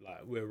slow.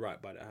 Like, we're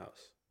right by the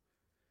house.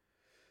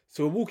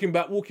 So we're walking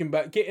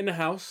back, get in the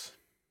house.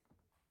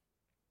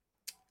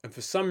 And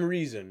for some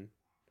reason,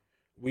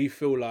 we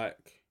feel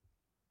like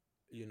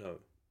you know,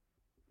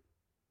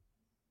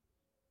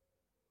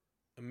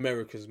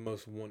 America's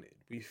Most Wanted.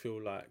 We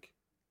feel like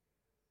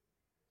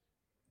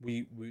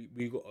we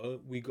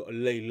gotta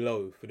lay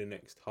low for the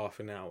next half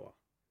an hour.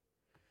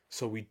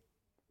 So we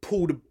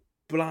pull the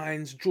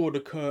blinds, draw the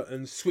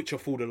curtains, switch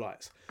off all the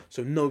lights,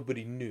 so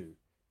nobody knew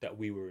that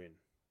we were in.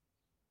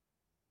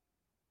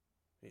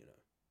 You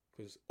know,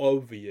 because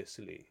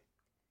obviously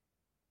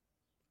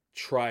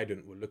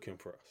Trident were looking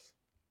for us.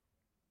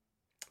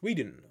 We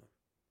didn't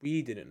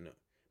know.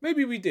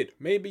 Maybe we did.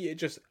 Maybe it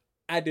just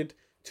added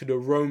to the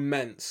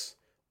romance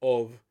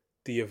of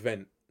the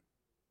event.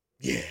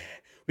 Yeah,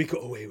 we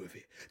got away with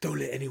it. Don't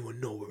let anyone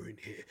know we're in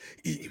here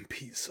eating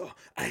pizza,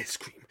 ice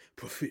cream,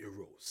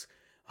 profiteroles.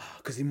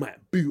 Because he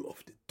might boot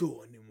off the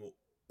door and then we're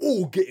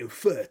all getting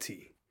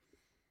 30.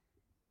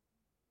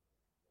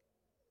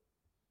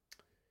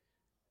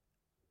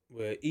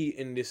 We're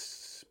eating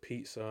this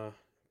pizza,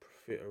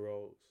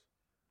 profiteroles,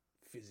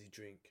 fizzy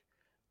drink,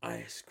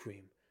 ice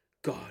cream,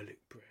 garlic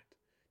bread,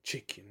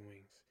 chicken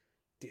wings,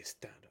 this,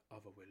 that, the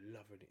other. We're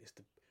loving it.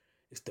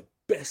 It's the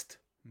best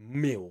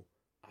meal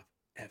I've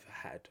ever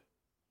had.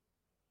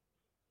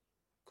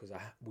 Because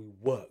we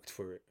worked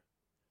for it.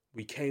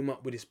 We came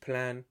up with this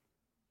plan.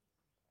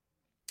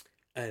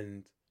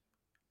 And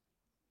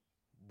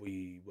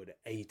we were the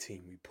A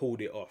team. We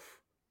pulled it off.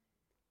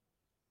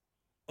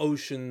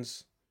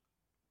 Oceans.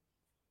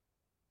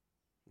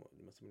 What,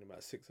 there must have been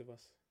about 6 of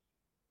us.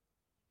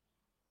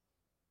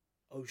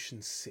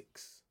 Ocean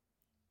 6.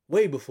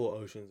 Way before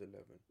Ocean's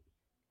 11.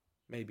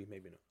 Maybe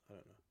not. I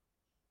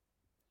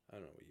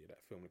don't know what year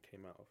that film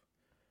came out of.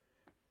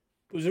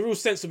 It was a real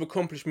sense of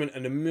accomplishment,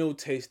 and the meal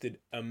tasted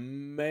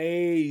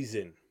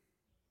amazing.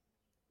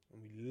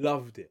 And we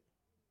loved it.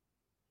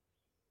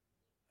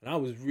 And I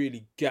was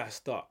really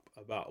gassed up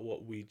about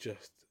what we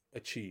just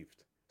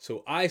achieved.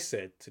 So I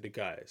said to the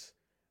guys,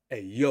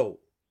 hey, yo,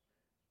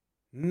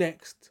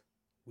 next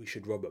we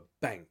should rob a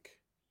bank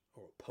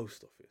or a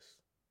post office.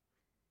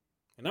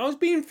 And I was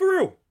being for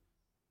real.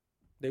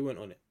 They weren't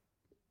on it.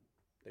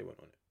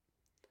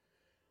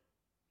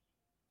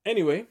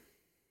 Anyway,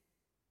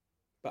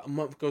 about a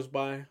month goes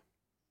by.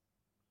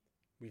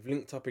 We've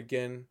linked up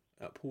again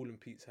at Paul and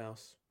Pete's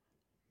house.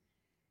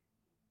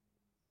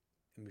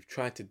 And we've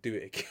tried to do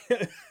it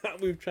again.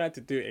 We've tried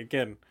to do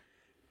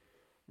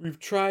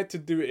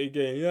it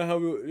again. You know how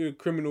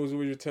criminals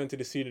always return to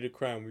the scene of the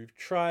crime? We've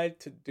tried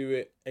to do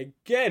it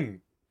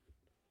again.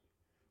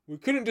 We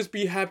couldn't just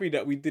be happy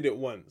that we did it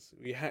once.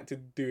 We had to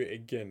do it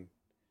again.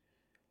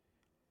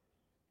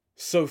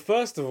 So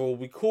first of all,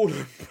 we called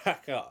them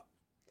back up.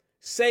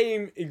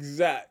 Same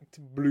exact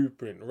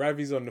blueprint.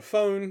 Ravi's on the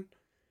phone.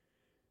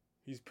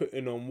 He's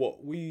putting on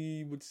what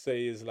we would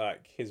say is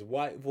like his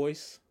white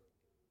voice.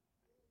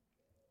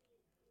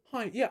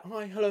 Hi,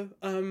 hello.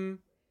 I want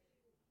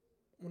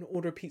to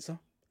order a pizza.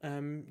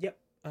 Yep.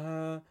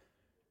 Do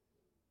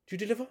you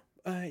deliver?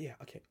 Yeah,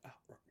 okay.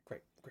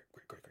 Great.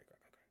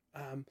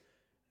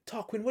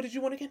 Tarquin, what did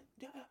you want again?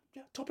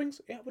 Yeah,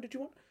 toppings. Yeah, what did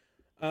you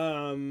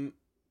want?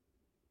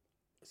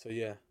 So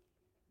yeah.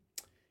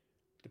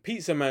 The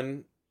pizza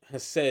man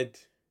has said,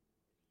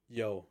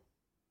 yo,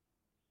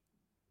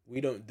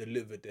 we don't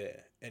deliver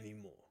there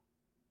anymore.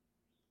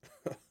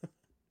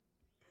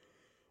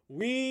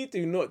 We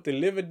do not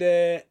deliver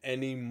there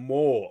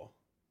anymore.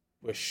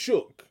 We're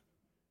shook.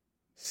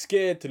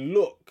 Scared to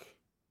look.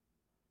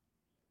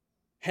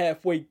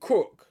 Halfway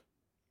crook.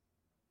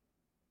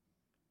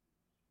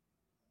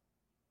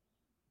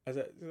 Has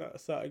that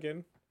start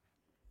again?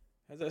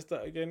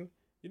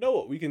 You know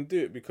what? We can do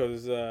it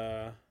because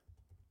it's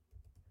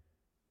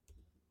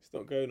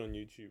not going on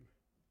YouTube.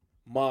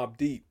 Mob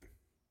Deep.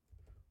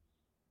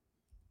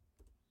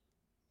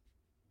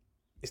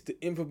 It's the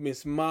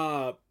infamous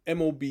mob.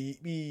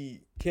 MOBE.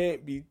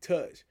 Can't be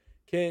touched.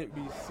 Can't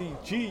be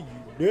CG.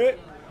 You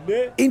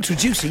net.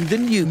 Introducing the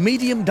new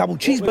medium double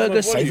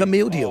cheeseburger Save a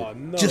Meal deal. Oh,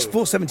 no. Just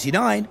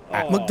 $4.79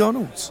 at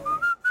McDonald's.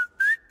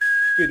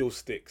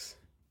 Fiddlesticks.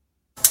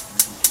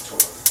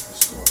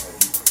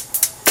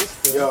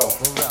 Yo,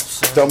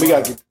 don't we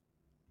gotta get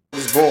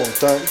this ball,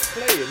 son. It's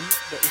playing,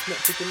 but it's not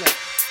picking up.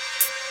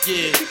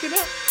 Yeah. Picking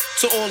up.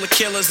 To all the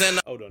killers and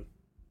hold on,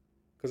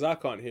 because I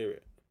can't hear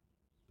it.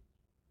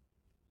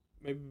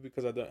 Maybe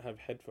because I don't have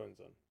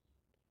headphones on.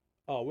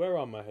 Oh, where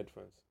are my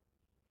headphones?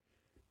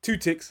 2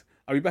 ticks.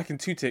 I'll be back in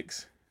 2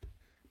 ticks.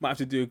 Might have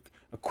to do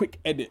a quick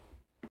edit.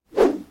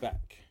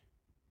 Back.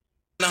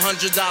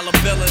 $100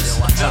 billers.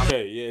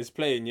 Okay, yeah, it's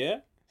playing,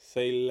 yeah?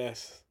 Say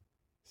less.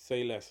 Do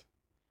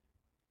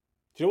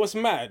you know what's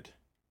mad?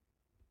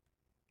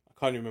 I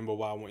can't even remember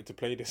why I wanted to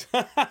play this.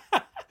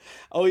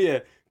 Oh,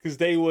 yeah, because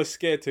they were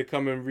scared to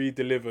come and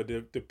re-deliver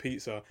the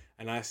pizza.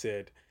 And I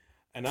said,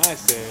 hey.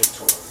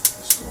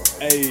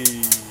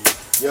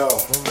 Yo,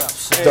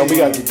 don't we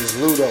gotta get this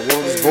loot up.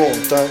 What was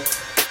born, son?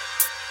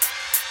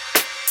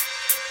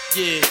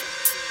 Yeah.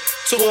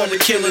 To all the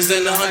killers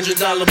and the $100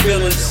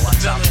 billers.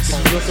 What's on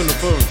the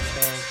phone?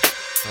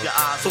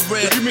 For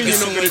real, what do you mean you're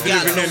not gonna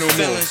deliver here no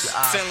more?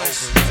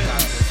 Feelings.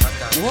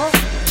 What?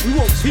 We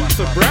want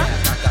pizza, bruh.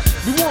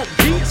 We want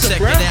pizza,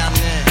 Check bruh. it out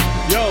now.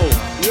 Yo,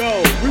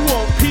 we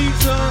want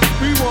pizza,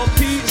 we want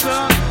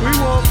pizza, we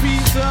want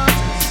pizza.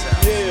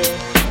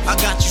 Yeah. I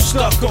got you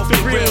stuck off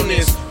the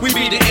realness. We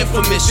be the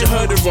infamous, you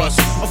heard of us.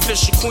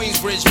 Official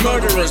Queensbridge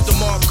murderers.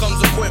 Tomorrow comes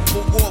equipped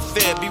for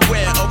warfare.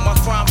 Beware of my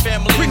crime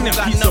family. Bring who that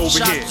got pizza enough over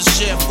shots here. to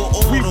share for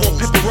all We those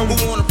want pepperoni.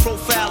 who wanna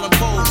profile and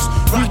pose.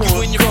 Rock you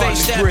want in your face, garlic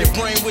stab bread. your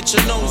brain with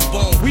your nose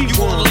bone. We You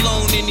all want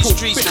alone in these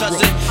streets,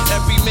 cousin.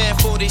 Every man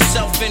for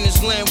theyself in his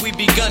land, we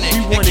be gunning.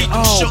 We And want keep it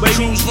them all, show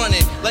baby. crews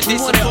running like We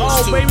they want it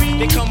all, supposed to. baby.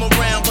 They come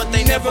around, but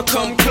they never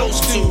come close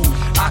to.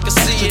 I can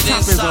see it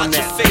toppings on inside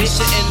your that, face.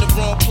 You're in the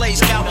wrong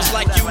place. Cowards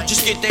like you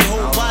just get their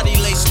whole body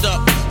laced up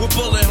with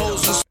bullet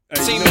holes and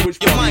Hey, you know which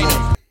your part we mind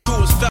want.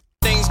 do is felt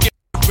things get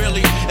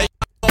really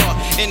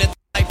in a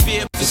type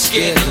fear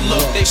scared to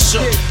look they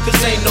shook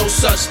cause ain't no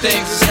such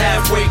things as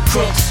halfway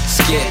crooks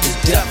scared to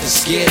death and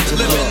scared to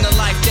living the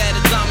life that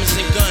is diamonds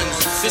and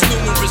guns there's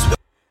numerous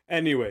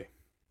Anyway,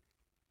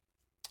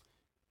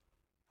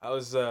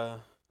 that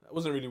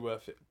wasn't really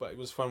worth it, but it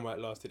was fun while it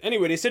lasted.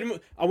 Anyway, they said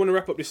I want to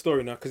wrap up this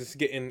story now because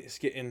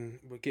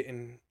we're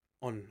getting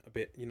on a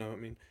bit, you know what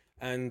I mean?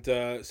 And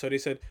so they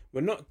said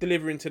we're not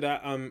delivering to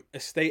that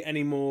estate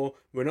anymore.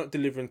 We're not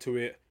delivering to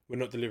it. We're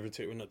not delivering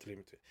to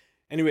it.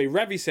 Anyway,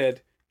 Ravi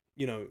said,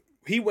 you know,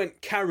 he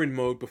went Karen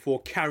mode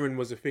before Karen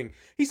was a thing.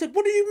 He said,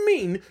 "What do you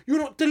mean you're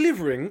not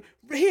delivering?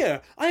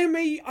 Here, I am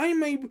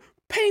a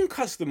paying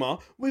customer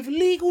with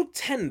legal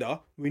tender."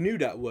 We knew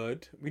that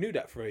word. We knew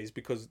that phrase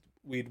because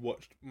we'd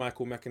watched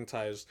Michael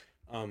McIntyre's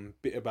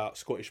bit about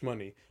Scottish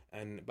money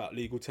and about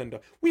legal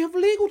tender. We have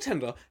legal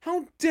tender.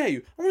 How dare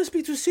you? I want to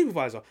speak to a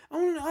supervisor. I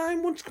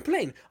want to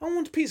complain. I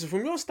want pizza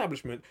from your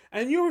establishment,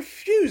 and you're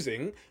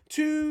refusing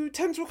to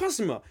tend to a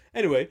customer.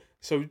 Anyway,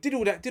 so did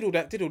all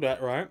that,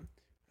 right?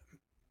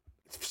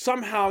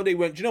 Somehow they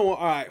went, "Do you know what?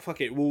 All right, fuck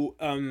it. We'll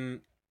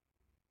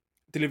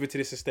deliver to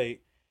this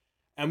estate."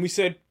 And we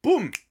said,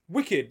 boom,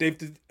 wicked.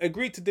 They've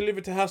agreed to deliver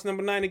to house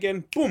number 9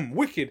 again. Boom,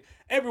 wicked.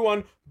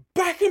 Everyone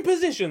back in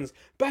positions,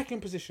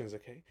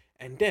 okay?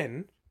 And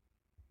then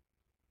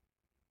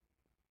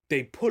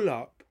they pull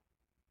up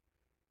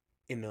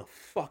in a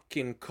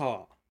fucking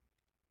car.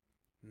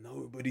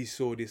 Nobody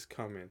saw this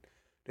coming.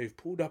 They've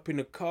pulled up in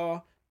a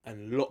car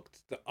and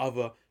locked the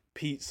other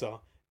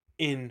pizza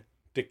in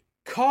the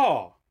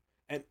car.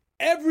 And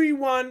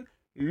everyone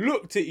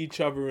looked at each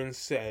other and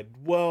said,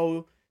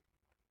 well,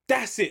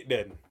 that's it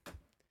then.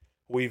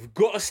 We've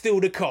got to steal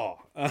the car.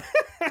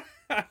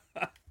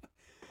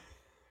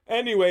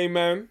 Anyway,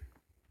 man.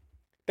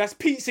 That's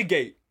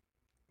Pizzagate.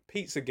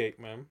 Pizzagate,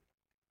 man.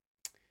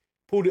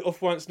 Pulled it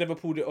off once, never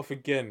pulled it off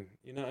again.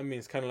 You know what I mean?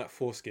 It's kind of like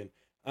foreskin.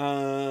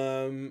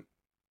 So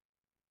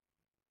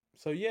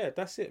yeah,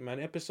 that's it,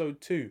 man.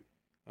 Episode 2.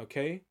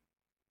 Okay?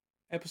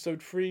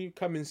 Episode 3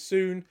 coming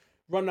soon.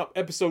 Run up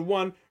episode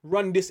 1.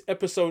 Run this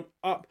episode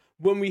up.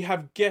 When we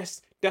have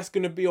guests, that's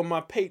going to be on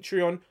my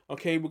Patreon.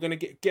 Okay, we're going to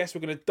get guests.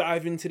 We're going to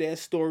dive into their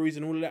stories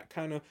and all of that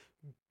kind of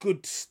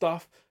good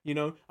stuff. You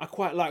know, I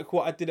quite like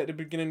what I did at the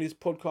beginning of this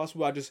podcast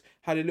where I just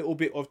had a little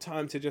bit of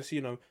time to just, you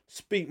know,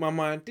 speak my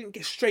mind. Didn't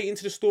get straight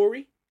into the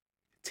story.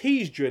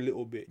 Teased you a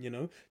little bit, you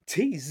know.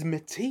 Tease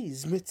me,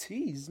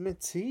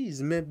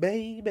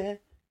 baby.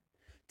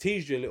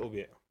 Teased you a little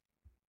bit.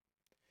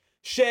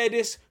 Share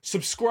this.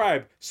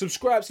 Subscribe. This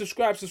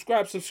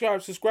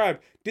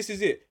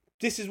is it.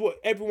 This is what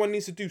everyone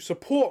needs to do.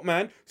 Support,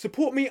 man.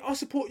 Support me. I'll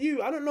support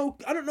you. I don't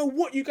know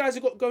what you guys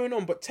have got going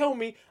on, but tell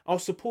me, I'll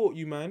support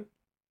you, man.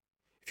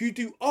 If you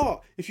do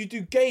art, if you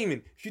do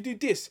gaming, if you do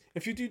this,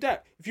 if you do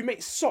that, if you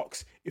make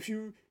socks, if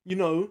you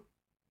know,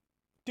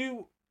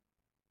 do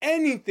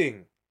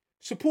anything,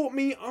 support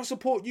me. I'll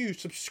support you.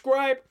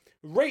 Subscribe,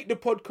 rate the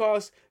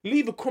podcast,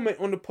 leave a comment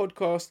on the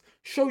podcast,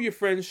 show your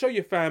friends, show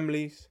your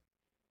families,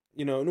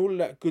 you know, and all of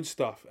that good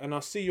stuff. And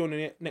I'll see you on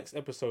the next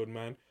episode,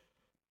 man.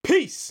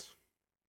 Peace.